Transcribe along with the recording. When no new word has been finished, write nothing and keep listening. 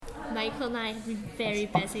Michael and I have been very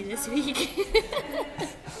busy this week.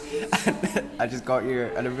 I just got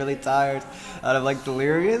here and I'm really tired and I'm like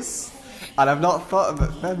delirious and I've not thought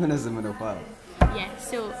about feminism in a while. Yeah,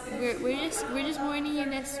 so we're just warning you.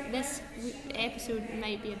 This episode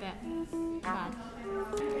might be a bit bad.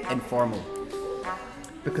 Informal.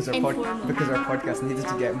 Because our podcast needed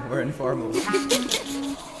to get more informal.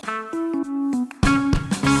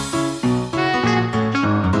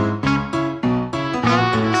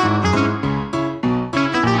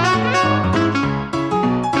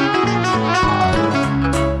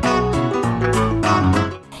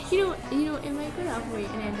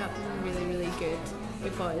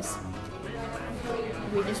 Because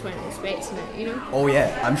we just weren't expecting it, you know? Oh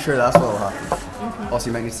yeah, I'm sure that's what will happen. Mm-hmm. Also,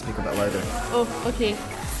 you might need to speak a bit louder. Oh, okay.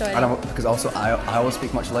 Sorry. Because also I always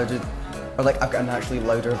speak much louder, or like I've got an actually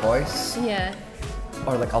louder voice. Yeah.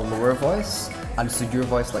 Or like a lower voice, and so your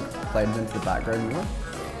voice like blends into the background more.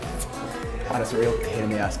 And it's a real pain in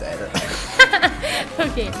the ass to edit.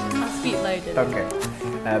 Okay, I'll speak louder. Okay.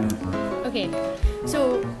 Okay,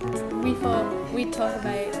 so we thought we'd talk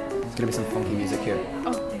about... There's gonna be some funky music here.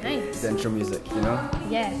 Oh, nice. The intro music, you know?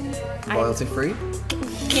 Yeah. Royalty free?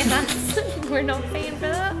 Yes, we're not paying for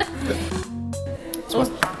that. So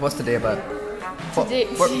what's today about? Today,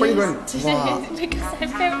 where are you going? Today, because I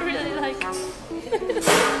felt really like...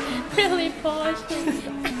 really posh.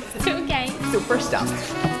 So gay. Super stuff.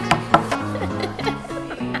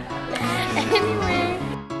 Anyway.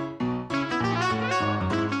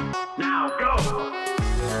 Now go!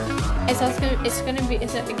 It's gonna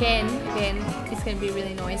be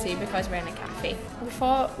really noisy because we're in a cafe.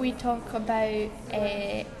 Before we talk about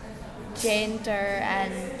gender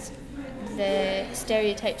and the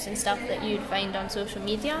stereotypes and stuff that you'd find on social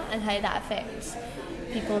media and how that affects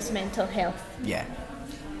people's mental health. Yeah.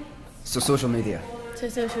 So social media. So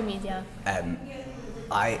social media.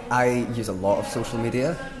 I use a lot of social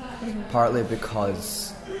media, partly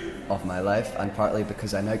because of my life and partly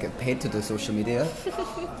because I now get paid to do social media.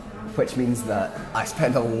 Which means that I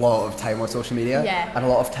spend a lot of time on social media and a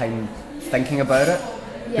lot of time thinking about it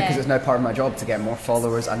because it's now part of my job to get more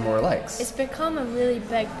followers and more likes. It's become a really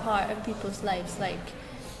big part of people's lives. Like,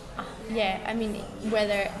 I mean,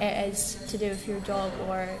 whether it is to do with your job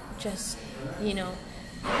or just, you know,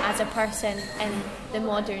 as a person in the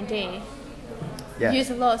modern day,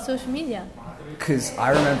 use a lot of social media. Because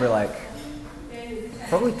I remember, like,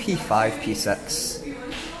 probably P5, P6,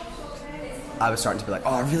 I was starting to be like,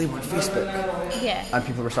 oh, I really want Facebook. Yeah. And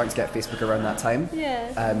people were starting to get Facebook around that time.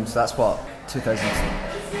 Yeah. So that's what,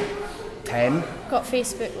 2010? Got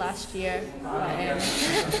Facebook last year. Why?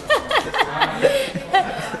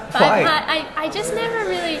 I just never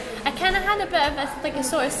really... I kind of had a bit of a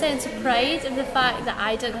sort of sense of pride in the fact that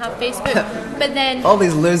I didn't have Facebook. But then... All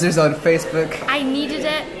these losers on Facebook. I needed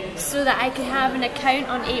it so that I could have an account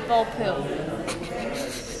on 8 Ball Pool.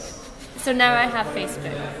 So now I have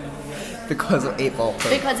Facebook. Because of 8 Ball Pool.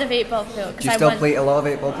 Because of 8 Ball Pool. Do you still play a lot of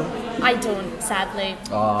 8 Ball Pool? I don't, sadly.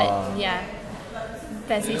 Oh. Yeah.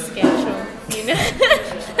 Busy schedule, you know.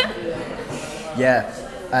 Yeah.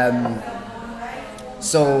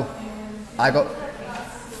 So I got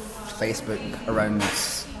Facebook around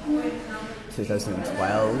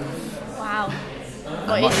 2012. Wow.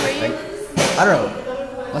 What age were you? I don't know.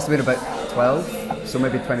 Must have been about 12. So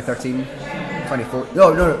maybe 2013, 2014.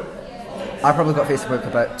 No. I probably got Facebook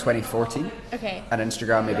about 2014. Okay. And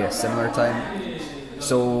Instagram maybe a similar time.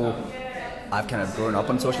 So I've kind of grown up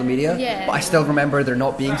on social media. Yeah. But I still remember there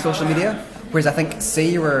not being social media. Whereas I think, say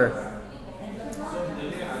you were,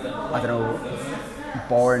 I don't know,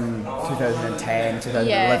 born 2010,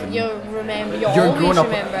 2011. Yeah, you'll remember. You'll You're always growing up,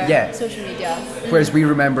 remember social media. Whereas we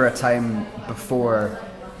remember a time before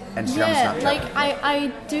Instagram and Snapchat. Like I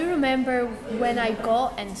do remember when I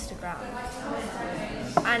got Instagram.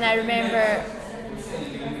 And I remember,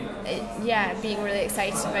 being really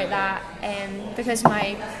excited about that, because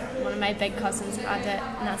one of my big cousins had it,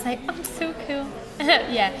 and I was like, oh, so cool.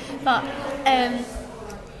 But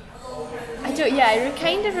I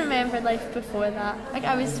kind of remember life before that. Like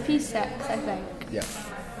I was P6, I think. Yeah.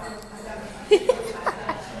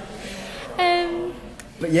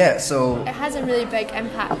 But yeah, so it has a really big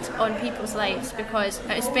impact on people's lives because,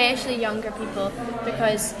 especially younger people,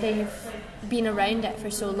 because they've been around it for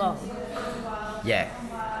so long. Yeah.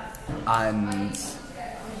 And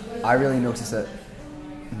I really notice it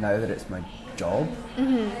now that it's my job.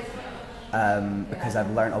 Because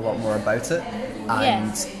I've learned a lot more about it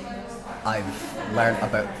and I've learned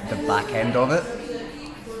about the back end of it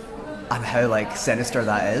and how like sinister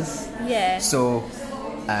that is. Yeah. So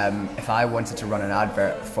if I wanted to run an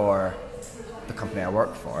advert for the company I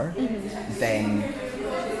work for, then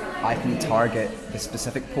I can target the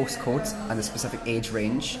specific postcodes and the specific age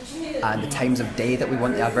range and the times of day that we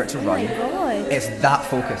want the advert to run. my God. It's that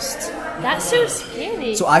focused. That's so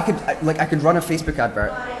scary. So I could run a Facebook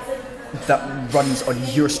advert that runs on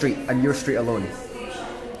your street and your street alone,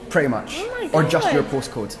 pretty much, Oh my or just God. your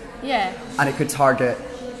postcode, yeah. and it could target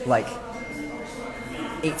like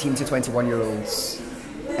 18 to 21-year-olds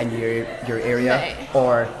in your area, Right.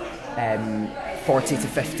 or 40 to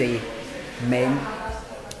 50 men,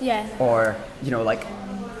 Yeah. or like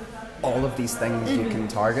all of these things Mm-hmm. you can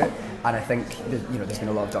target. And I think there's been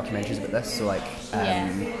a lot of documentaries about this. So like Yeah.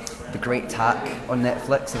 The Great Tack on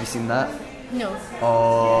Netflix. Have you seen that? No.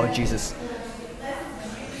 Oh Jesus,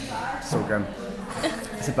 so grim.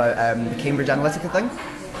 It's about the Cambridge Analytica thing.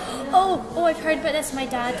 Oh, I've heard about this. My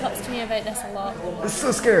dad talks to me about this a lot. It's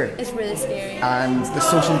so scary. It's really scary. And The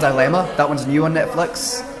Social Dilemma. That one's new on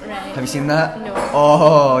Netflix. Right. Have you seen that? No.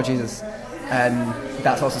 Oh Jesus.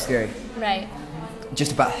 That's also scary. Right.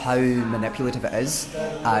 Just about how manipulative it is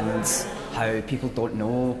and how people don't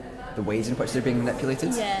know the ways in which they're being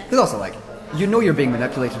manipulated. Yeah. Because also, like, you're being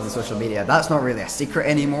manipulated on social media. That's not really a secret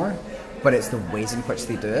anymore, but it's the ways in which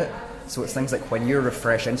they do it. So it's things like when you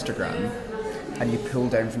refresh Instagram and you pull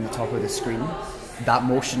down from the top of the screen, that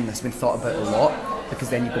motion has been thought about a lot, because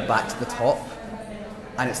then you go back to the top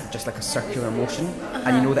and it's just like a circular motion,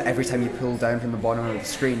 and you know that every time you pull down from the bottom of the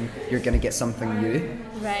screen, you're going to get something new.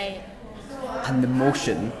 Right. And the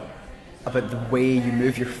motion about the way you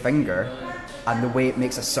move your finger and the way it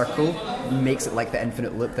makes a circle makes it like the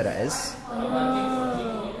infinite loop that it is.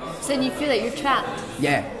 So then you feel like you're trapped.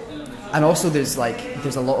 Yeah. And also there's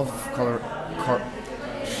a lot of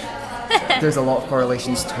there's a lot of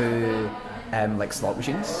correlations to like slot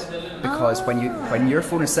machines, because when your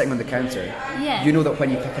phone is sitting on the counter, Yeah. you know that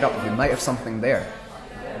when you pick it up you might have something there,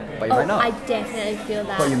 but you Oh, might not. I definitely feel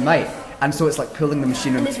that. But you might. And so it's like pulling the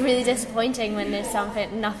machine And on. it's really disappointing when there's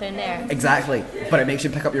nothing there. Exactly. But it makes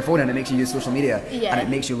you pick up your phone and it makes you use social media. Yeah. And it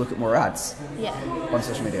makes you look at more ads Yeah. on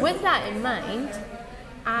social media. With that in mind,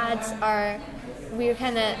 ads are, we're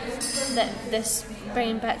kind of, this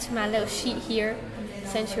bringing back to my little sheet here,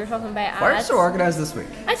 since you were talking about ads. Why are you so organised this week?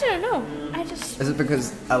 I don't know. Is it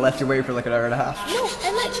because I left you waiting for like an hour and a half? No,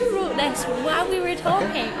 I literally wrote this while we were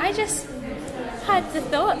talking. I just had the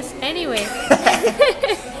thoughts. Anyway.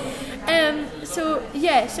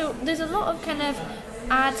 So there's a lot of kind of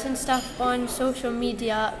ads and stuff on social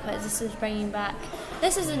media, but this is bringing back,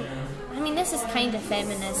 this is kind of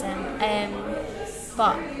feminism,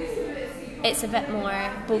 but it's a bit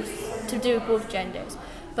more both, to do with both genders.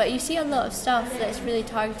 But you see a lot of stuff that's really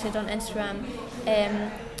targeted on Instagram,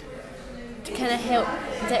 to kind of help,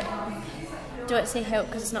 don't say help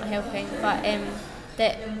because it's not helping, but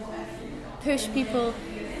that push people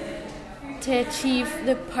to achieve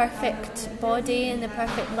the perfect body and the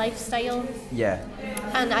perfect lifestyle. Yeah.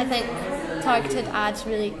 And I think targeted ads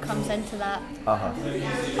really comes into that.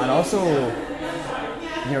 And also,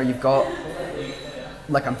 you've got,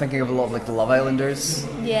 like, I'm thinking of a lot of like the Love Islanders,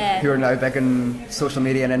 Yeah. who are now big on social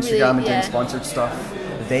media and Instagram Really, and doing yeah. sponsored stuff.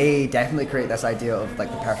 They definitely create this idea of like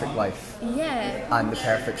the perfect life Yeah, and the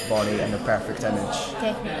perfect body and the perfect image.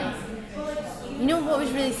 definitely. You know what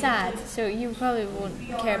was really sad? So you probably won't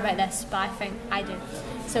care about this, but I think I do.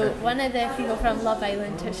 So one of the people from Love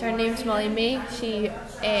Island, her name's Molly May. She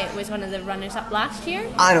was one of the runners-up last year.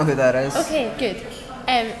 I know who that is. Okay, good.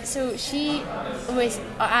 So she was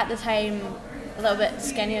at the time a little bit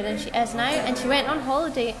skinnier than she is now, and she went on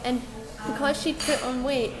holiday, and because she'd put on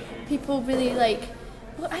weight, people really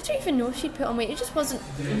well, I don't even know if she'd put on weight, it just wasn't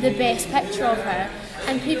the best picture of her,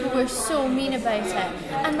 and people were so mean about it,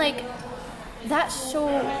 and that's so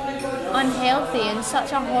unhealthy and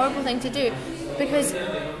such a horrible thing to do, because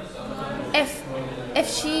if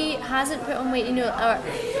she hasn't put on weight,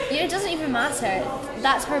 it doesn't even matter.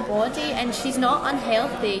 That's her body, and she's not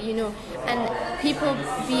unhealthy, And people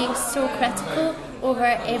being so critical over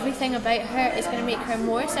everything about her is going to make her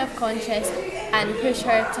more self-conscious and push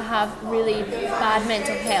her to have really bad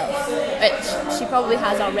mental health, which she probably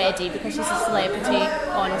has already because she's a celebrity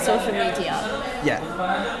on social media. Yeah.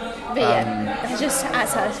 But that's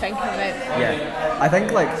what I was thinking about. Yeah. I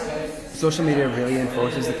think social media really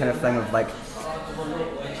enforces the kind of thing of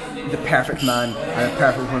the perfect man and the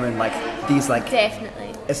perfect woman, these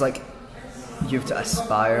Definitely. it's you have to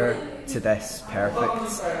aspire to this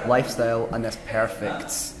perfect lifestyle and this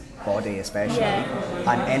perfect body especially, Yeah.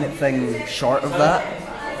 and anything short of that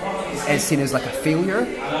is seen as a failure,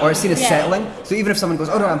 or it's seen as Yeah. settling. So even if someone goes,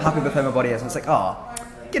 oh no, I'm happy with how my body is, and it's oh,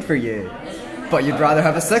 good for you, but you'd rather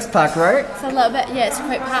have a six-pack, right? It's a little bit, it's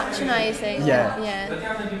quite patronising. Yeah.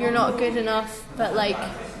 Yeah. You're not good enough, but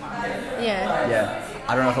yeah. Yeah.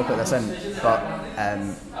 I don't know if I'll put this in, but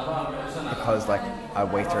because like a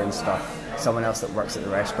waiter and stuff, someone else that works at the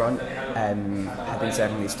restaurant had been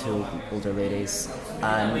serving these two older ladies,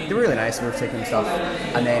 and they were really nice. We were taking them stuff,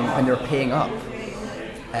 and then when they were paying up,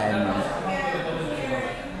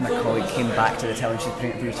 my colleague came back to the till and she was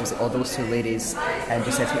putting it through. She was like, "Oh, those two ladies," and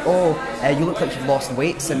just said to me, "Oh, you look like you've lost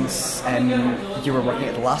weight since you were working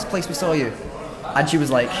at the last place we saw you." And she was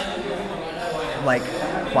like,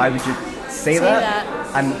 "Why would you say that?"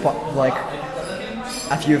 And what, like,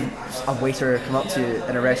 if you have a waiter come up to you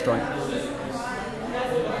in a restaurant,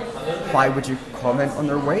 why would you comment on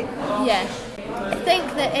their weight? Yeah. I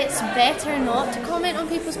think that it's better not to comment on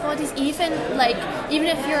people's bodies, even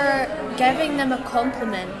if you're giving them a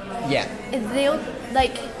compliment. Yeah. They'll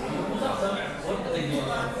like.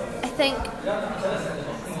 I think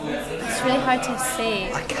it's really hard to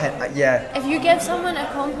say. I can't. Yeah. If you give someone a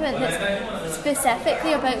compliment that's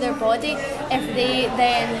specifically about their body, if they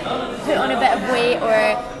then put on a bit of weight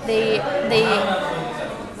or they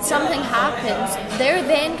something happens, they're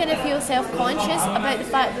then going to feel self-conscious about the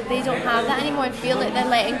fact that they don't have that anymore and feel like they're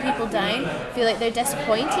letting people down, feel like they're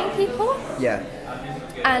disappointing people. Yeah.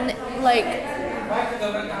 And like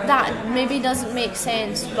that maybe doesn't make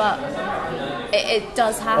sense, but it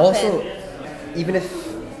does happen. Also, even if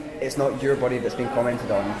it's not your body that's being commented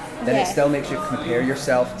on, then it still makes you compare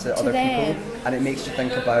yourself to other them. people, and it makes you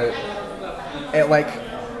think about it. Like,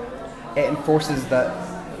 it enforces that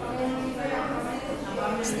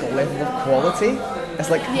it's like a level of quality. It's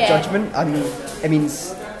like judgment, and it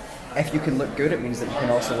means if you can look good, it means that you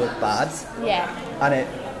can also look bad. Yeah. And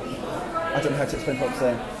I don't know how to explain what I'm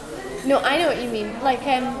saying. No, I know what you mean. Like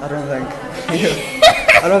I don't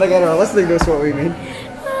think anyone listening knows what we mean.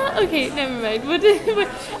 Okay, never mind.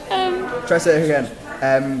 Try to say it again.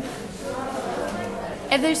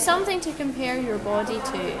 If there's something to compare your body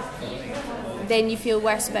to, then you feel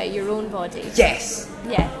worse about your own body. Yes.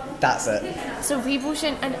 Yeah. That's it. So people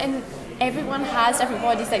shouldn't, and everyone has different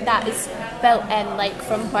bodies. Like that is built in, like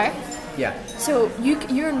from birth. Yeah. So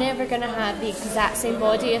you're never gonna have the exact same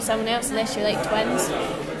body as someone else unless you're like twins.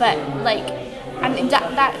 But like, and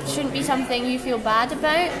that shouldn't be something you feel bad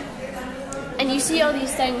about. And you see all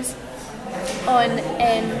these things on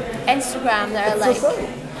Instagram that are like.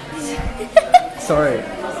 Sorry.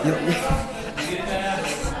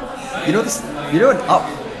 You know this. You know in Up.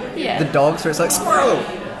 Yeah. The dogs where it's like squirrel.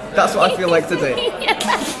 That's what I feel like today. Yeah.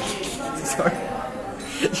 Sorry.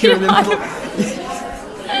 You're in the middle.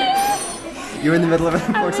 You're in the middle of an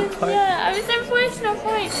important point. Yeah, I was enforcing a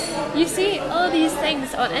point. You see all these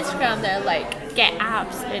things on Instagram that are like get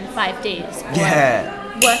abs in 5 days. Yeah.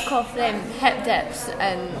 Work off them hip dips,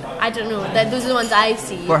 and I don't know. Those are the ones I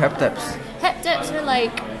see. Or hip dips. Hip dips are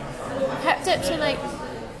like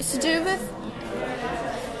it's to do with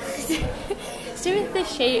the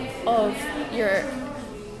shape of your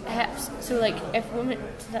hips. So like if women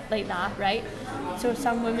like that, right? So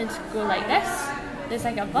some women go like this. There's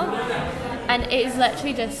like a bump, and it is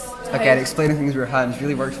literally just. Again, explaining things with your hands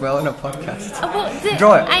really works well in a podcast. Oh, well,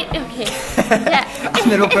 Draw it. Okay. Yeah.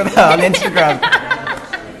 And then we'll put that on Instagram.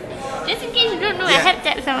 Just in case you don't know what hip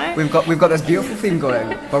dips are. We've got this beautiful theme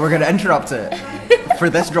going, but we're going to interrupt it for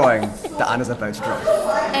this drawing that Anna's about to draw.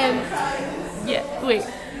 Yeah. Wait.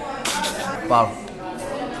 Wow.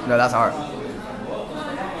 No, that's art.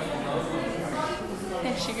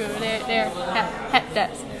 There she go. There. Hip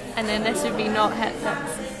dips. And then this would be not hip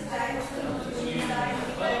dips.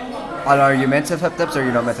 And are you meant to have hip dips or are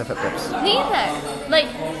you not meant to have hip dips? Neither.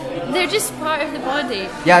 Like, they're just part of the body.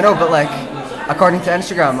 Yeah, I know, but like, according to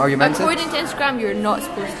Instagram, are you meant to? According to Instagram, you're not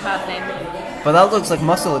supposed to have them. But that looks like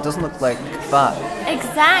muscle, it doesn't look like fat.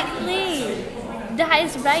 Exactly. That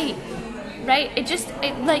is right. Right?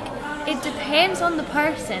 It depends on the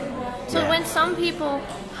person. So when some people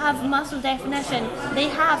have muscle definition, they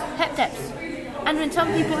have hip dips. And when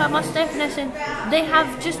some people have muscle definition, they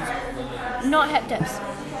have just not hip dips.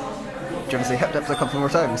 Do you want to say hip dips a couple more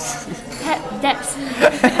times? Hip dips.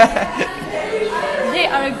 They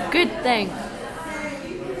are a good thing.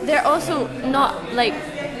 They're also not like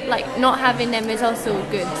not having them is also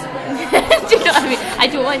good. Do you know what I mean? I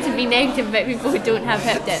don't want to be negative about people who don't have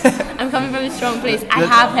hip dips. I'm coming from a strong place. I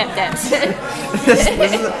have hip dips.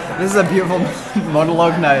 This is a beautiful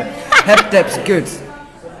monologue now. Hip dips good.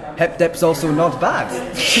 Hip dip's also not bad.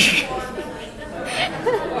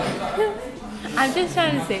 I'm just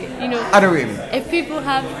trying to say, I know what you mean. If people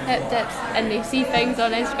have hip dips and they see things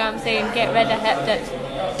on Instagram saying get rid of hip dips,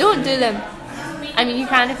 don't do them. I mean, you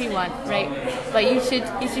can if you want, right? But you should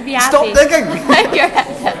be happy. Stop digging! With your hip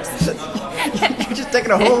dips. You're just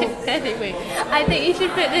digging a hole. Anyway, I think you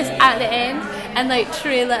should put this at the end and like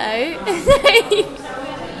trail it out.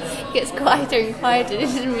 gets quieter and quieter.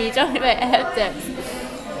 This is me talking about hip dips.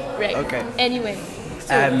 Right. Okay. Anyway,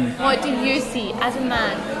 so what do you see as a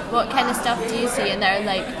man? What kind of stuff do you see? And they're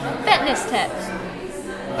like fitness tips.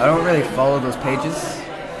 I don't really follow those pages.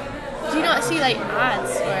 Do you not see like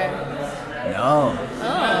ads or? No.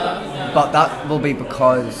 Oh. But that will be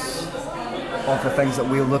because of the things that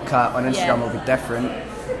we'll look at on Instagram will be different,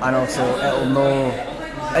 and also it'll know.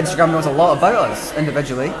 Instagram knows a lot about us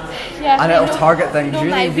individually, Yeah. and it'll target things know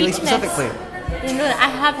my really weakness. specifically. You know that I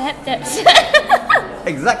have hip dips.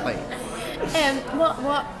 Exactly.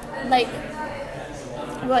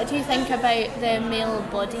 What do you think about the male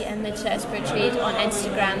body image that's portrayed on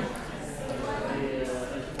Instagram?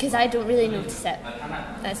 Because I don't really notice it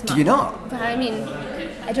as much. Do you not? But I mean,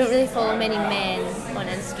 I don't really follow many men on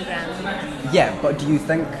Instagram. Yeah, but do you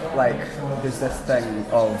think like there's this thing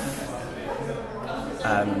of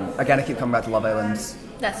again I keep coming back to Love Island.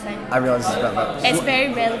 That's fine. I realise it's about that. It's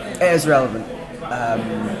very relevant. It is relevant,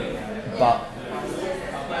 but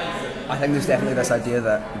I think there's definitely this idea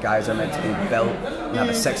that guys are meant to be built and have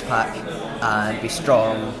a six-pack and be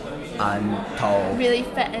strong and tall. Really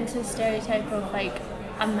fit into the stereotype of like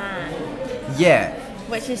a man, Yeah,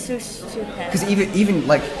 which is so stupid. because even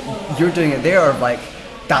like you're doing it there, or like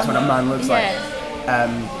that's what a man looks like.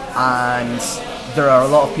 And there are a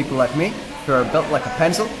lot of people like me who are built like a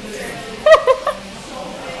pencil,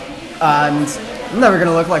 and I'm never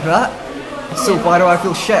gonna look like that. So why do I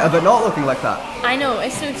feel shit about not looking like that? I know,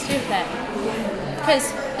 it's so stupid.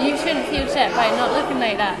 Because you shouldn't feel shit by not looking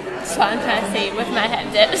like that. That's what I'm trying to say with my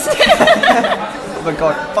hip dips. Oh my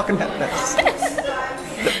god, fucking hit this.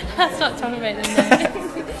 Let's not talk about them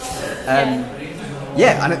now.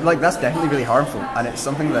 Yeah, and that's definitely really harmful, and it's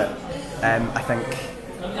something that I think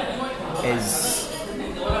is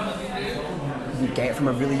you get from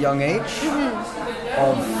a really young age.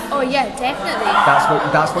 Oh yeah, definitely.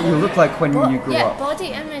 That's what you look like when you grow up. Body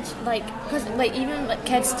image, because even like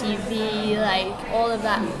kids TV, like all of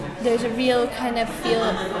that, there's a real kind of feel.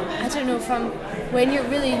 I don't know, from when you're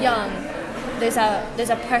really young, there's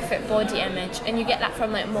a perfect body image, and you get that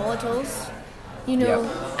from like models, you know.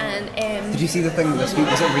 Yep. And Did you see the thing this week?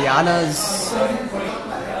 Was it Rihanna's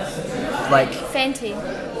like? Fenty,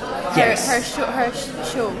 Yes. her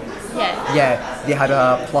show, yeah. Yeah, they had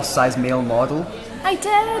a plus-size male model, I did.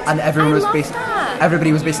 and everyone I was loved that.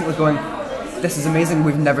 everybody was basically going, "This is amazing.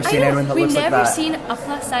 We've never seen anyone that looks like that." We've never seen a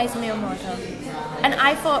plus-size male model, and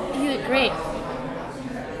I thought he looked great.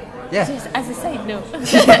 Yeah. Just as a side note.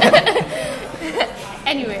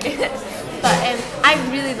 Anyway, but I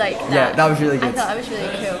really liked that. Yeah, that was really good. I thought that was really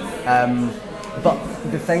cool. But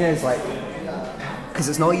the thing is, like, because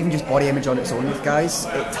it's not even just body image on its own with guys,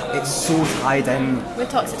 it's so tied in With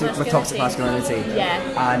toxic masculinity. Yeah,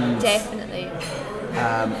 And definitely.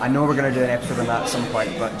 I know we're going to do an episode on that at some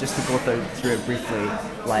point, but just to go through it briefly,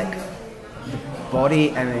 like, the body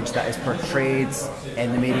image that is portrayed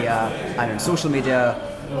in the media and in social media,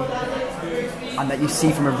 and that you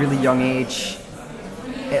see from a really young age,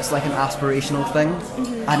 it's like an aspirational thing,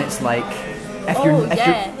 and it's like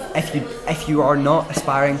if you are not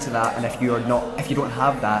aspiring to that, and if you don't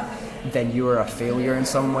have that, then you are a failure in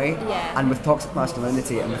some way. Yeah. And with toxic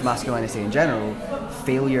masculinity and with masculinity in general,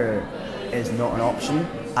 failure is not an option,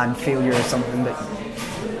 and failure is something that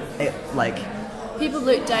People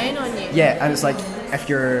look down on you. yeah, and it's like if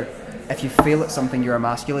you fail at something, you're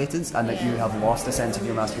emasculated, and that you have lost a sense of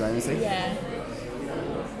your masculinity. Yeah.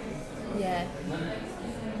 Yeah.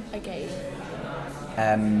 Okay.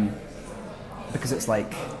 Because it's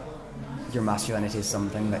like your masculinity is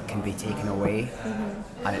something that can be taken away,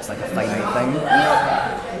 and it's like a finite thing.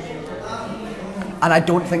 And I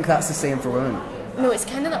don't think that's the same for women. No, it's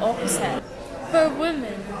kind of the opposite. For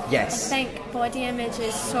women, Yes. I think body image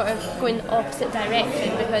is sort of going the opposite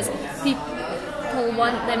direction, because people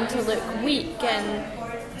want them to look weak and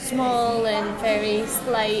small and very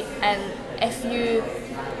slight, and if you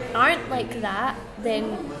aren't like that,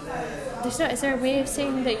 then is there a way of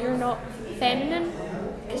saying that you're not feminine?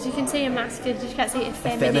 Because you can say emasculated, you can't say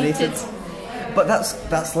effeminated. But that's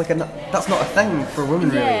not a thing for women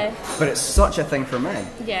really. Yeah. But it's such a thing for men.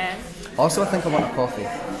 Yeah. Also, I think I want a coffee.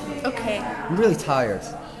 Okay. I'm really tired.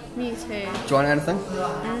 Me too. Do you want anything?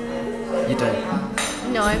 You do.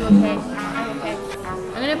 No, I'm okay. I'm okay.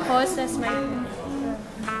 I'm gonna pause this microphone.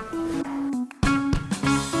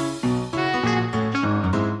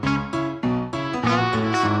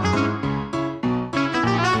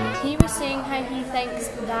 He was saying how he thinks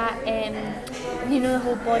that the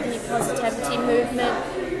whole body positivity movement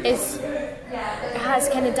has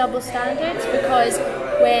kind of double standards, because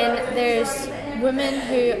when there's women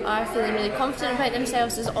who are feeling really confident about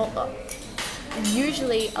themselves,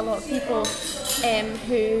 usually a lot of people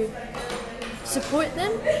who support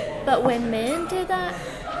them, but when men do that,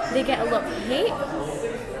 they get a lot of hate.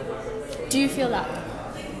 Do you feel that?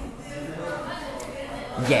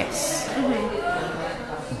 Yes.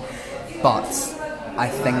 But I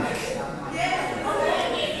think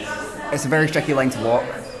it's a very tricky line to walk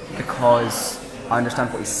because I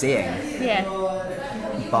understand what he's saying, Yeah.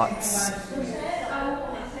 but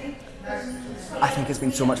I think it's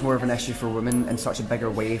been so much more of an issue for women in such a bigger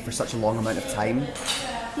way for such a long amount of time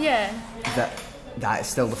Yeah. that is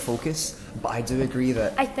still the focus. But I do agree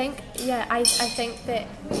that I think that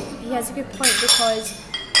he has a good point because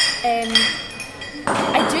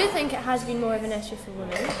I do think it has been more of an issue for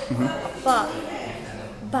women, but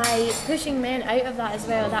by pushing men out of that as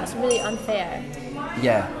well, that's really unfair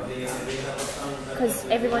yeah, because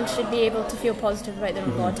everyone should be able to feel positive about their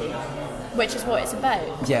own body, which is what it's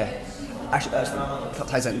about. yeah. Actually, that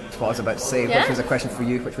ties into what I was about to say, Yeah? which was a question for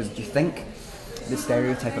you, which was, do you think the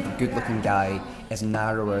stereotype of a good-looking guy is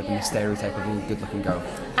narrower than the stereotype of a good-looking girl?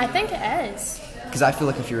 I think it is. Because I feel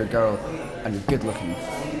like if you're a girl and you're good-looking,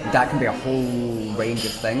 that can be a whole range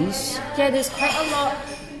of things. Yeah, there's quite a lot.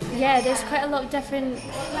 Yeah, there's quite a lot of different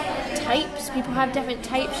types. People have different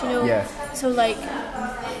types, you know. Yeah. So like,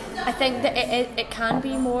 I think that it can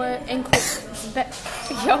be more inclusive.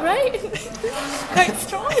 You alright? Quite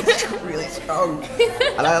strong. It's really strong.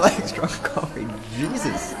 And I like strong coffee.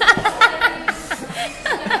 Jesus.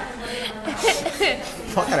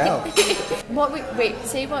 Fucking hell. Wait,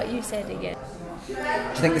 say what you said again. Do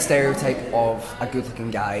you think the stereotype of a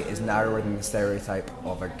good-looking guy is narrower than the stereotype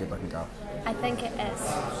of a good-looking girl? I think it is.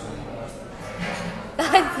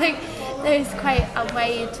 I think there's quite a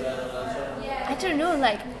wide. I don't know,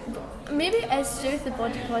 like maybe it is to do with the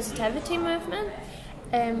body positivity movement,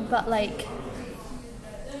 but like.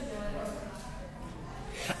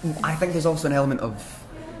 I think there's also an element of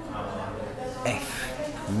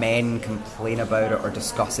if men complain about it or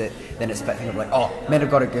discuss it, then it's a bit of like, oh, men have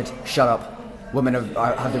got it good, shut up. Women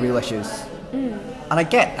have the real issues. And I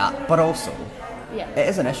get that, but also, Yeah. it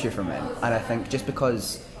is an issue for men. And I think just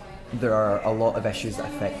because there are a lot of issues that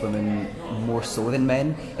affect women more so than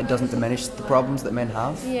men, it doesn't diminish the problems that men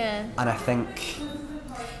have. Yeah. And I think,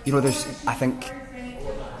 I think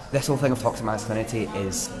this whole thing of toxic masculinity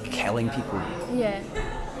is killing people. Yeah.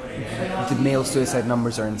 The male suicide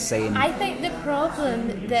numbers are insane. I think the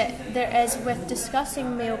problem that there is with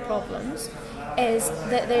discussing male problems is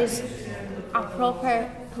that there's a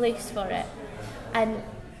proper place for it, and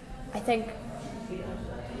I think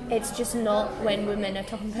it's just not when women are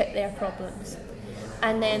talking about their problems,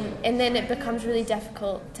 and then it becomes really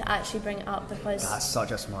difficult to actually bring it up because. That's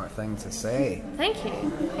such a smart thing to say. Thank you.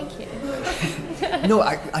 No,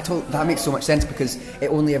 that makes so much sense because it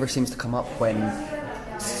only ever seems to come up when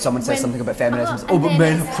someone says something about feminism. and Oh, but then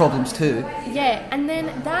men it's- have problems too. Yeah, and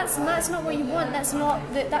then that's not what you want. That's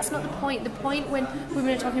not the point. The point when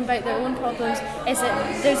women are talking about their own problems is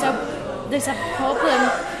that there's a problem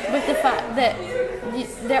with the fact that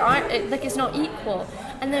there aren't like it's not equal,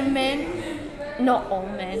 and then men, not all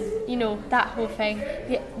men, you know that whole thing.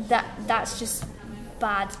 Yeah, that's just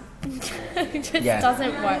bad. It just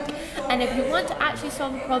doesn't work. And if you want to actually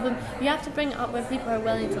solve a problem, you have to bring it up when people are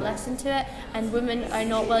willing to listen to it, and women are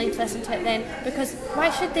not willing to listen to it then, because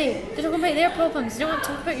why should they? They're talking about their problems. They don't want to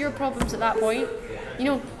talk about your problems at that point. You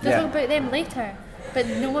know, they'll talk about them later, but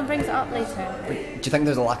no one brings it up later. Do you think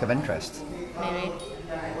there's a lack of interest? Maybe.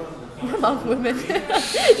 Among women.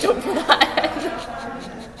 Don't put that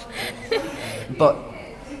in. But,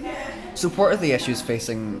 so what are the issues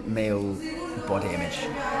facing male body image?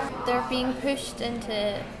 They're being pushed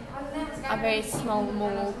into a very small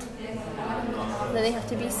mould. That they have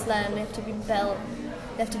to be slim, they have to be built,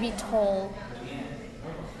 they have to be tall,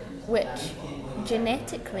 which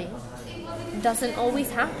genetically doesn't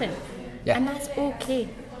always happen. Yeah. And that's okay,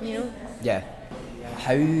 you know? Yeah.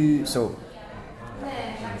 So,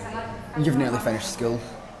 you've nearly finished school.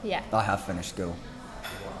 Yeah. I have finished school.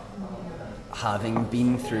 Having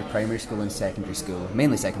been through primary school and secondary school,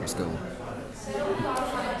 mainly secondary school,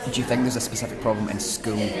 do you think there's a specific problem in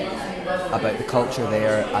school about the culture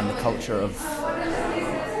there and the culture of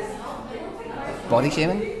body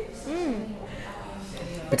shaming?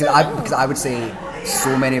 Because I would say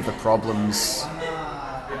so many of the problems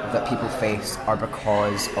that people face are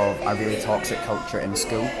because of a really toxic culture in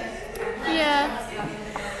school. Yeah.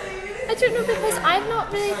 I don't know, because I've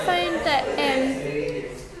not really found that.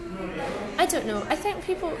 I don't know. I think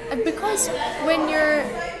people, because when you're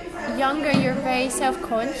younger, you're very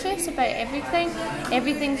self-conscious about everything.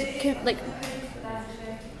 Everything can, like,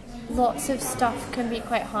 lots of stuff can be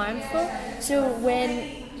quite harmful. So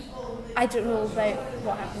when I don't know about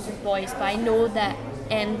what happens with boys, but I know that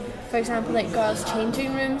in, for example, like girls'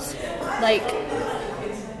 changing rooms, like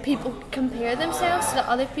people compare themselves to the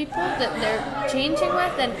other people that they're changing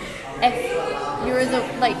with, and if you're the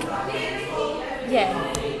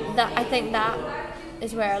that I think that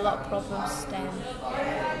is where a lot of problems stem.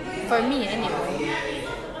 For me, anyway.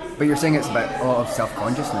 But you're saying it's about a lot of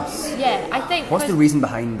self-consciousness. Yeah, I think. What's the reason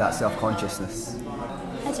behind that self-consciousness?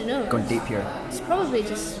 I don't know. Going deep here. It's probably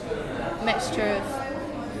just a mixture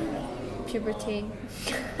of puberty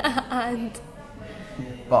and.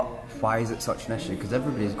 But why is it such an issue? Because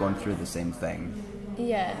everybody's gone through the same thing.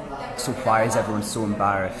 Yeah. So why is everyone so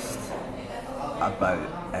embarrassed about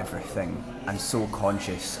everything and so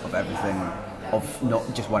conscious of everything, of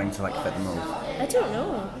not just wanting to like fit the mold? I don't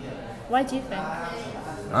know. Why do you think? I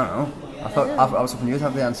don't know. I was hoping you'd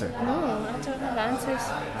have the answer. No, I don't have answers.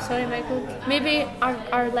 Sorry, Michael. Maybe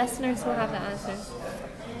our listeners will have the answers.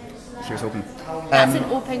 Here's hoping. That's an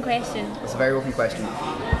open question. It's a very open question.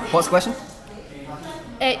 What's the question?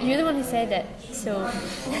 You're the one who said it, so.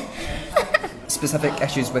 Specific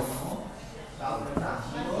issues with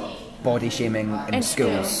body shaming in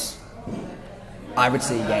schools. I would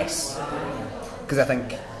say yes, because I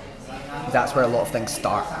think that's where a lot of things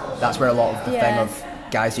start. That's where a lot of the thing of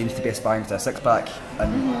guys, you need to be aspiring to a six-pack,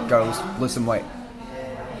 and girls, lose some weight.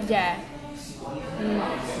 Yeah.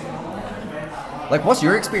 Like, what's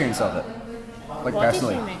your experience of it? Like, Body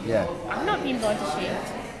personally? shaming? Yeah. I'm not being body shamed.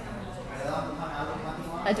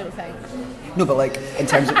 I don't think. No, but like, in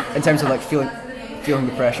terms of like feeling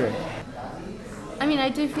the pressure. I mean, I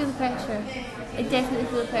do feel the pressure. I definitely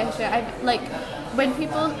feel the pressure. I like when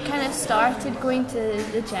people kind of started going to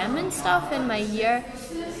the gym and stuff in my year.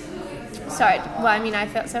 Well, I mean, I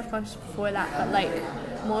felt self-conscious before that, but like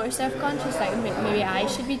more self-conscious, like maybe I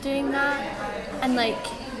should be doing that, and like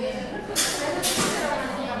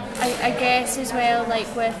I guess as well, like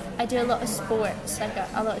I do a lot of sports, like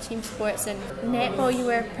a lot of team sports, and netball you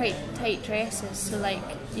wear quite tight dresses, so like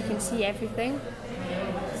you can see everything.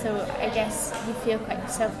 So I guess you feel quite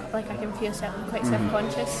I can feel quite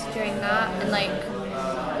self-conscious during that, and like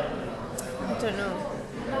I don't know.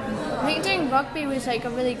 I think doing rugby was like a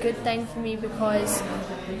really good thing for me because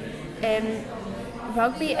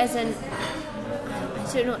rugby isn't.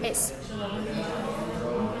 I don't know. It's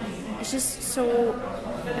just so.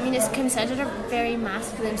 I mean, it's considered a very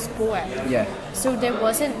masculine sport. Yeah. So there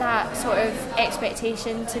wasn't that sort of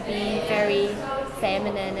expectation to be very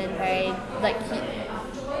feminine and very like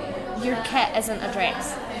your kit isn't a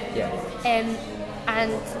dress. Yeah. And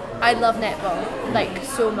I love netball like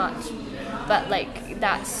so much, but like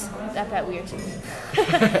that's a bit weird to me.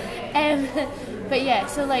 But yeah,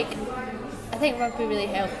 so like I think rugby really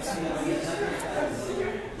helped.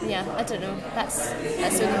 Yeah, I don't know. That's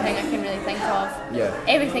the only thing I can really think of. Yeah.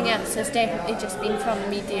 Everything else has definitely just been from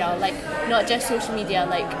media, like not just social media,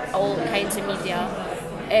 like all kinds of media.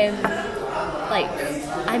 Like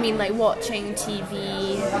I mean, like watching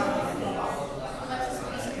TV,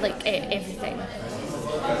 like everything.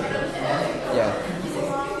 Yeah.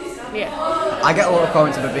 Yeah. I get a lot of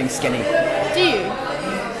comments about being skinny. Do you?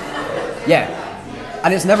 Yeah.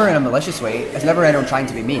 And it's never in a malicious way. It's never anyone trying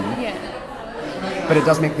to be mean. Yeah. But it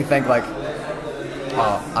does make me think like,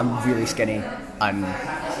 oh, I'm really skinny and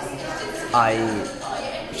I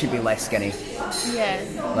should be less skinny. Yeah.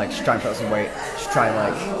 Like, should try and put on some weight. Should try and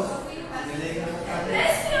like...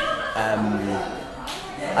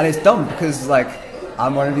 and it's dumb because like,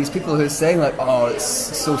 I'm one of these people who's saying like, oh, it's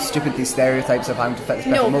so stupid, these stereotypes of having to fit this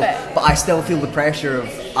perfect mold. But I still feel the pressure of,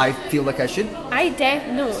 I feel like I should. I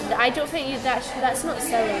don't think that's not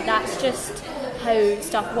silly. That's just how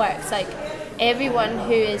stuff works. Like, everyone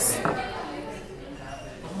feels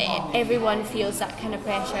that kind of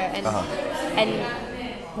pressure, and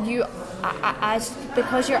you,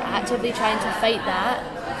 because you're actively trying to fight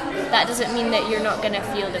that doesn't mean that you're not going to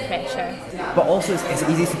feel the pressure. But also it's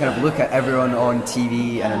easy to kind of look at everyone on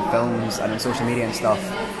TV and in films and in social media and stuff,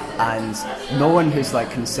 and no one who's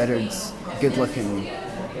like considered good looking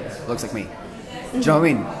looks like me. Do you know what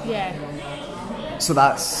I mean? Yeah. So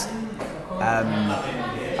that's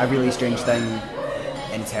a really strange thing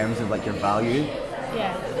in terms of like your value.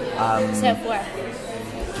 Yeah. Self-worth.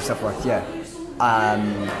 Your self-worth, yeah.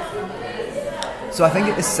 So I think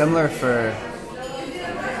it is similar for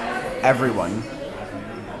everyone,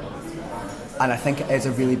 and I think it is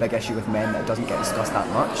a really big issue with men that it doesn't get discussed that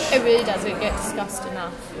much. It really doesn't get discussed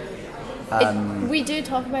enough. We do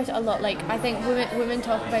talk about it a lot. Like, I think women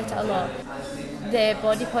talk about it a lot. The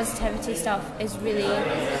body positivity stuff is really,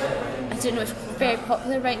 I don't know, it's very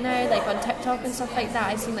popular right now, like on TikTok and stuff like that.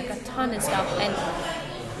 I've seen like a ton of stuff,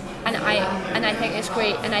 and I think it's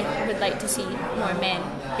great, and I would like to see more men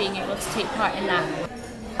being able to take part in that.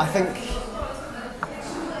 I think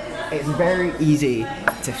it's very easy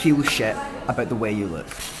to feel shit about the way you look,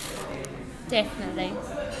 Definitely.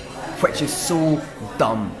 which is so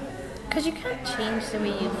dumb. Because you can't change the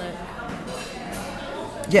way you look.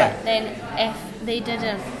 Yeah. Then if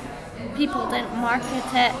people didn't market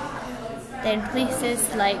it, then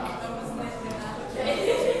places like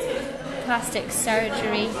plastic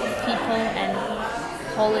surgery people in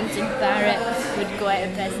Holland and Barrett would go out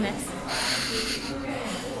of business.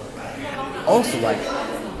 Also, like,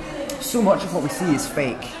 so much of what we see is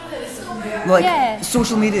fake. Like, Yeah.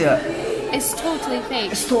 social media, It's totally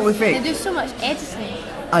fake. it's totally They fake. do so much editing.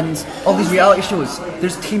 And all these reality shows,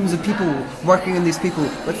 there's teams of people working in these people,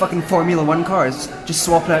 like fucking Formula 1 cars, just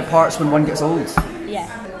swapping out parts when one gets old. Yeah.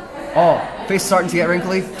 Oh, face starting to get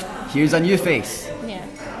wrinkly? Here's a new face. Yeah.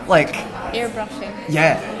 Like, Airbrushing.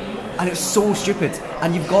 yeah. And it's so stupid.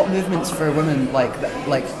 And you've got movements for women like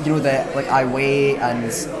you know, the like I weigh and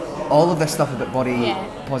all of this stuff about body Yeah.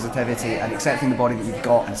 positivity and accepting the body that you've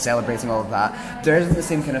got and celebrating all of that. There isn't the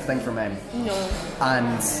same kind of thing for men. No.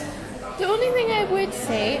 And The only thing I would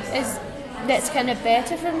say is that's kind of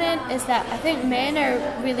better for men is that I think men are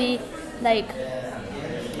really like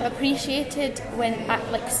appreciated when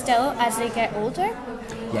like still as they get older,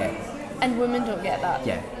 yeah, and women don't get that.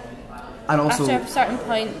 yeah. And also, After a certain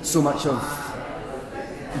point, so much of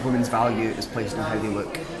women's value is placed on how they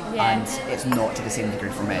look, Yeah. and it's not to the same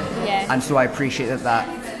degree for men. Yeah. And so I appreciate that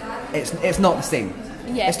it's not the same.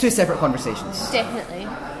 Yeah. It's two separate conversations. definitely.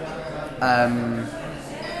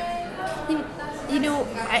 You know,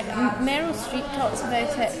 Meryl Streep talks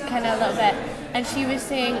about it kind of a little bit, and she was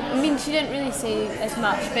saying, I mean, she didn't really say as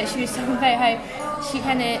much, but she was talking about how she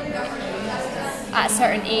kind of, at a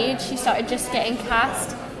certain age, she started just getting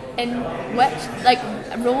cast in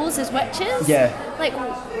roles as witches. Yeah. Like,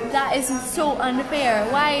 that is so unfair.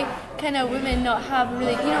 Why can a woman not have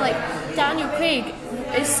really, you know, like, Daniel Craig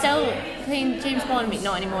is still playing James Bond, I mean,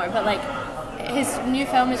 not anymore, but like, his new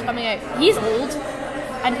film is coming out. He's old,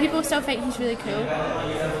 and people still think he's really cool.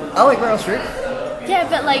 I like Meryl Streep. Yeah,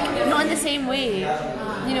 but like not in the same way.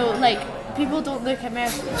 You know, like people don't look at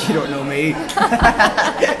Meryl. You don't know me.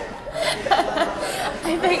 I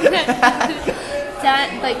think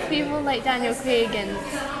that like people like Daniel Craig and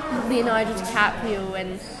Leonardo DiCaprio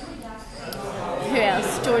and who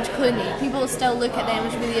else? George Clooney. People still look at them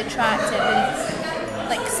as really attractive and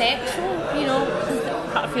like sexual. You know,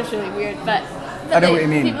 that feels really weird, but. I know like, what you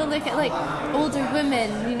mean. People look at like older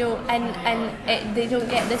women, you know, and they don't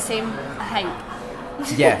get the same hype.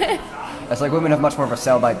 Yeah. It's like women have much more of a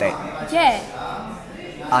sell-by date. Yeah,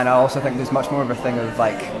 And I also think there's much more of a thing of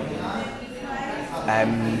like,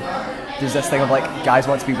 there's this thing of like guys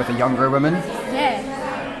want to be with a younger woman. yeah.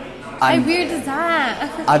 How And, weird is that?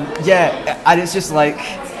 and yeah, and it's just like,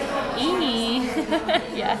 Eee.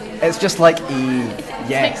 Yeah. it's just like,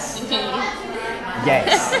 yes, Like, ee.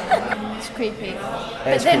 yes. It's creepy. But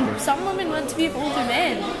It's then creepy. some women want to be with older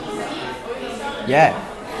men. Yeah.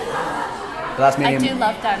 But that's me. I do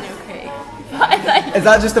love Daniel Craig. But I like, Is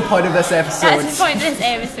that just the point of this episode? that's the point of this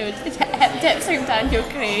episode. Hip tips from Daniel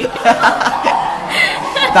Craig.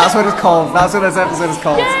 That's what it's called. That's what this episode is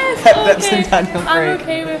called. Yes, Hip Dips okay. and Daniel I'm Craig.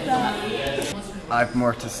 okay with that. I have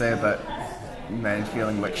more to say about men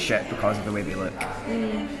feeling like shit because of the way they look.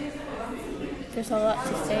 There's a lot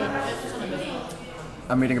to say.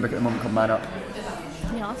 I'm reading a book at the moment called Man Up,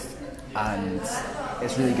 Yes. and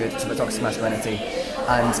it's really good. It's about toxic masculinity,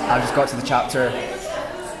 and I just got to the chapter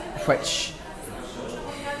which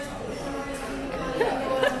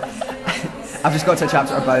I've just got to a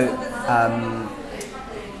chapter about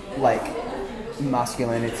like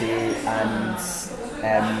masculinity and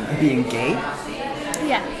being gay.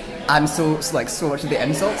 Yeah. And so much of the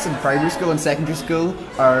insults in primary school and secondary school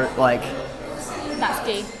are like, That's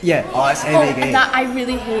gay. yeah, oh, it's heavy gay. That I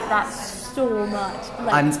really hate that so much.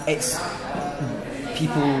 Like, And it's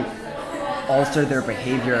people alter their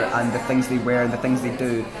behaviour and the things they wear and the things they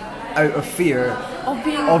do out of fear of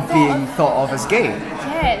being thought of as gay.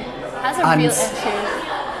 Yeah, that's a And- real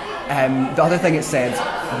issue. The other thing it said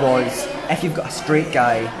was if you've got a straight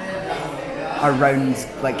guy around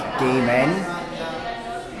like gay men,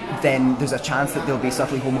 then there's a chance that they'll be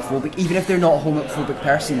subtly homophobic, even if they're not a homophobic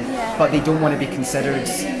person, Yeah. but they don't want to be considered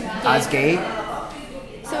as gay.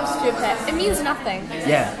 So stupid. It means nothing.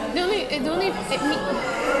 Yeah.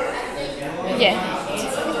 Yeah.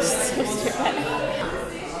 It's so stupid.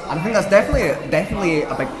 And I think that's definitely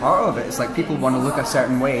a big part of it. It's like people want to look a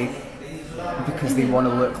certain way because they want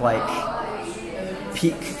to look like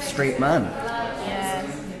peak straight man. Yeah.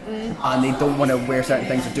 and they don't want to wear certain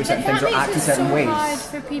things or do certain things or act in certain That ways. makes it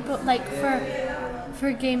so hard for people, like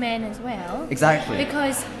for gay men as well. Exactly.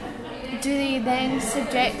 Because do they then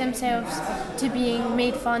subject themselves to being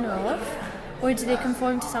made fun of, or do they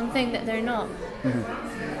conform to something that they're not?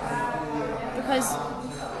 Because,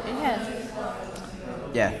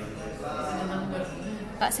 Yeah.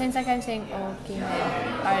 that sounds like I'm saying all gay men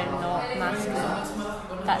are not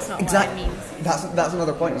masculine. That's not Exactly. what it means. That's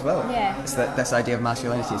another point as well. Yeah. It's that this idea of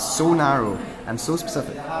masculinity is so narrow and so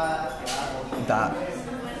specific that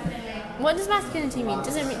What does masculinity mean?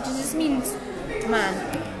 Does it just mean man?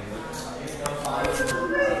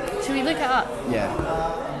 Should we look it up? yeah.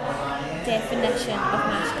 Definition of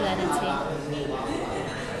masculinity.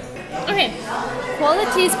 Okay.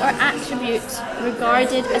 Qualities or attributes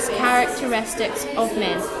regarded as characteristics of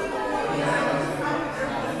men.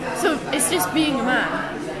 So it's just being a man.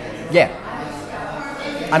 Yeah.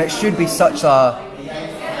 And it should be such a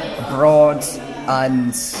broad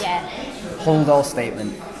and Yeah. hold all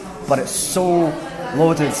statement, but it's so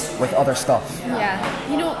loaded with other stuff. Yeah.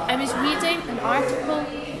 You know, I was reading an article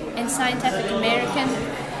in Scientific American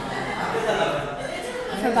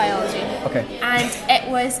for biology. Okay. And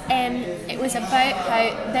it was about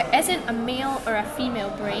how there isn't a male or a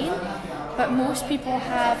female brain, but most people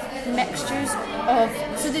have mixtures of.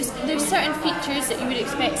 So there's certain features that you would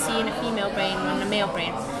expect to see in a female brain or in a male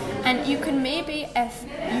brain, and you can maybe, if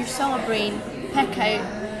you saw a brain, pick out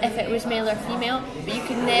if it was male or female, but you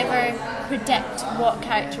can never predict what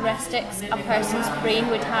characteristics a person's brain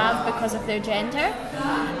would have because of their gender,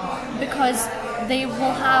 because they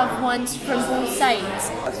will have ones from both sides.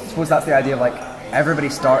 I suppose that's the idea of like everybody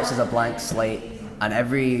starts as a blank slate, and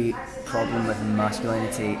every problem with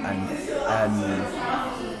masculinity and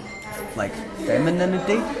like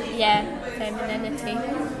femininity. Yeah, femininity.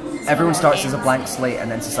 Everyone starts as a blank slate, and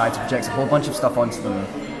then society projects a whole bunch of stuff onto them,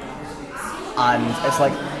 and it's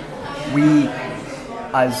like we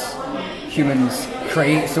as humans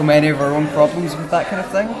create so many of our own problems with that kind of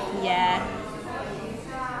thing. Yeah.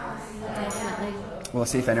 Definitely. We'll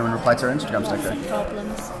see if anyone replied to our Instagram Lots sticker. of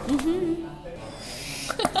problems.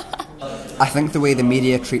 I think the way the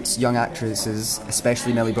media treats young actresses,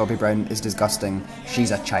 especially Millie Bobby Brown, is disgusting. She's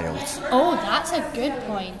a child. Oh, that's a good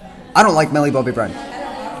point. I don't like Millie Bobby Brown.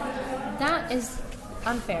 That is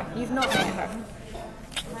unfair. You've not met her.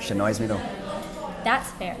 She annoys me though. That's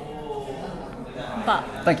fair. But,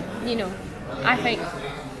 Thank you. you know, I think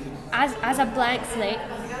as a blank slate,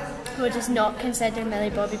 we'll just not consider Millie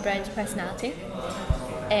Bobby Brown's personality,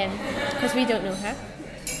 because we don't know her.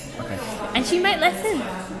 Okay. And she might listen.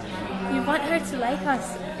 You want her to like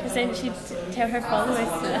us, because then she'd tell her followers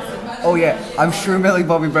to listen. Oh yeah, I'm sure Millie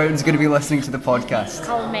Bobby Brown's going to be listening to the podcast.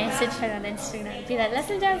 I'll message her on Instagram. Be like,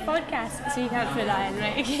 listen to our podcast. So you can't put that in,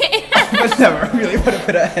 right? Okay. But never really want to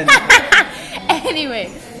put it in.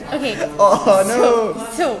 Anyway, okay. Oh no!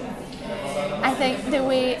 So, I think the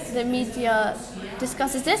way the media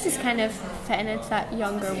discusses this is kind of fitting into that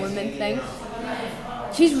younger woman thing.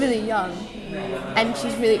 She's really young, and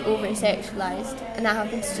she's really over-sexualised, and that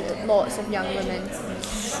happens to lots of young women.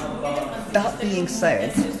 That being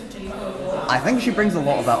said, I think she brings a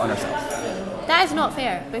lot of that on herself. That is not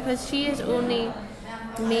fair, because she is only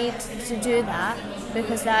made to do that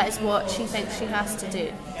because that is what she thinks she has to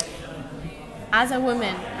do. As a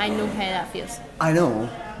woman, I know how that feels. I know,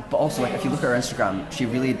 but also like if you look at her Instagram, she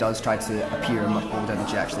really does try to appear much older than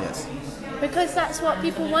she actually is. Because that's what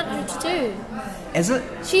people want her to do. Is it?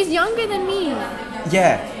 She's younger than me.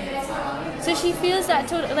 Yeah. So she feels that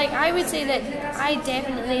totally. Like, I would say that I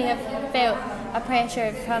definitely have felt a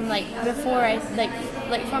pressure from like before I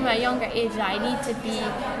like from a younger age that I need to be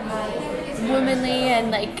womanly and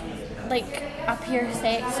like appear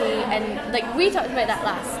sexy, and like we talked about that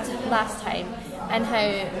last time, and how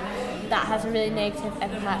that has a really negative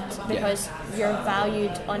impact because you're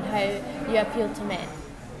valued on how you appeal to men.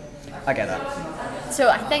 I get that. So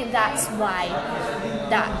I think that's why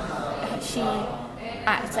that she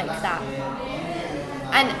acts like that.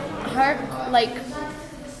 And her like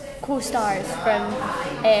co-stars from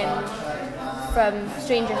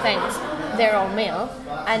Stranger Things, they're all male,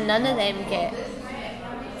 and none of them get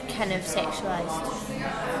kind of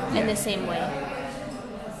sexualized in the same way.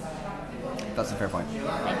 That's a fair point.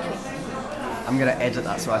 Thank you. I'm gonna edit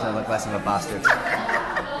that so I sound like less of a bastard.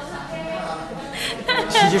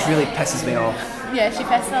 She just really pisses me off. Yeah, she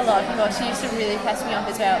pisses a lot of people off. She used to really piss me off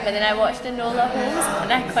as well, but then I watched Enola Holmes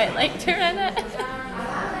and I quite liked her in it.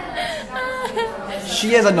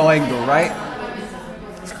 She is annoying though, right?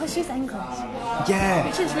 It's because she's English. Yeah.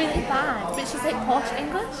 Which is really bad, but she's like posh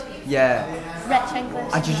English, Yeah. rich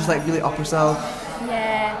English. And she's just like really up herself.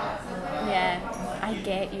 Yeah, I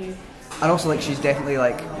get you. And also, like, she's definitely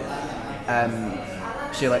like,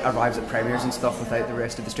 she like arrives at premieres and stuff without the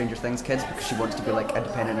rest of the Stranger Things kids because she wants to be like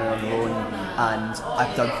independent and on her own. And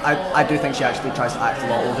I do think she actually tries to act a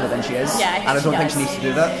lot older than she is. Yeah, and I don't think she needs to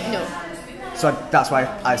do that. No. So that's why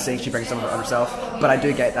I say she brings some of it on herself. But I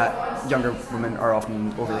do get that younger women are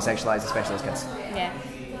often overly sexualized, especially as kids. Yeah.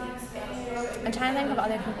 I'm trying to think of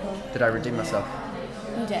other people. Did I redeem myself?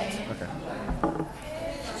 You did. Okay.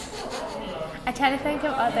 I'm trying to think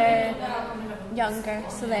of other younger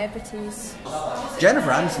celebrities. Jennifer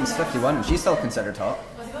Aniston's 51 and she's still considered hot.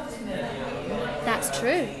 That's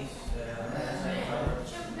true.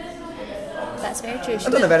 That's very true. I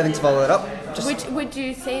don't have anything to follow that up. Would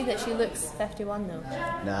you say that she looks 51 though?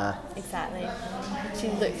 Nah. Exactly. She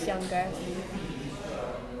looks younger.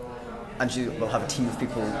 And she will have a team of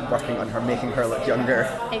people working on her, making her look younger.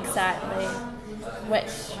 Exactly.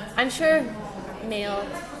 Which I'm sure male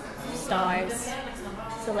stars,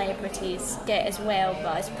 celebrities get as well,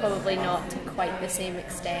 but it's probably not to quite the same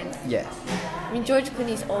extent. Yeah. I mean, George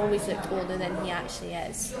Clooney's always looked older than he actually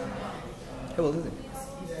is. How old is he?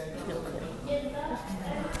 No clue.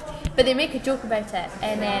 But they make a joke about it,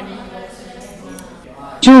 and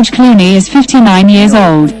George Clooney is 59 years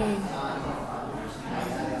old.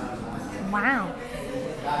 wow.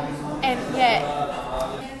 Yeah.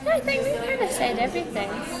 I think we kind of said everything.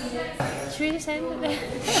 Should we just end it there?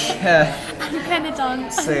 Yeah. I'm kind of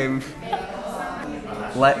done. Same.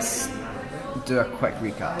 Let's do a quick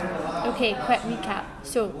recap. Okay, quick recap.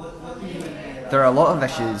 So, There are a lot of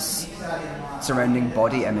issues surrounding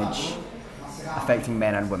body image affecting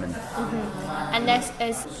men and women. and this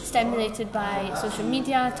is stimulated by social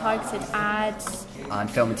media, targeted ads, And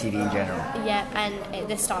film and TV in general. yeah, and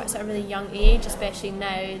this starts at a really young age, especially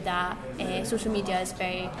now that social media is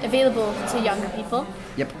very available to younger people.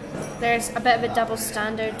 Yep. There's a bit of a double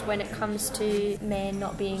standard when it comes to men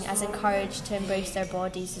not being as encouraged to embrace their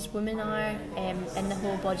bodies as women are in the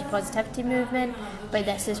whole body positivity movement, but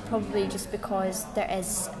this is probably just because there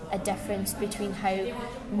is a difference between how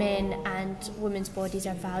men and women's bodies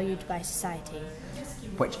are valued by society.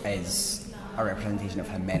 Which is a representation of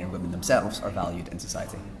how men and women themselves are valued in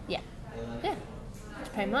society. Yeah. That's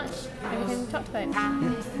pretty much everything we talked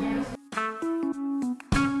about.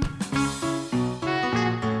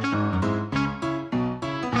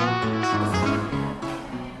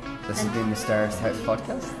 This has been the Stereotypes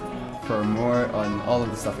Podcast. For more on all of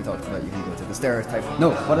the stuff we talked about, you can go to the Stereotype.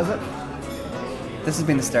 No, what is it? This has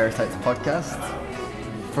been the Stereotypes Podcast.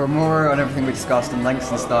 For more on everything we discussed and links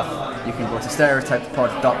and stuff, you can go to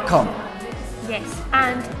stereotypespod.com. Yes,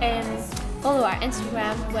 and follow our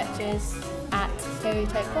Instagram, which is at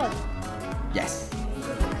StereotypePod. Yes.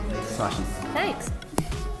 Smashing. Thanks.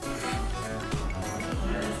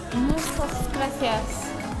 Muchas gracias.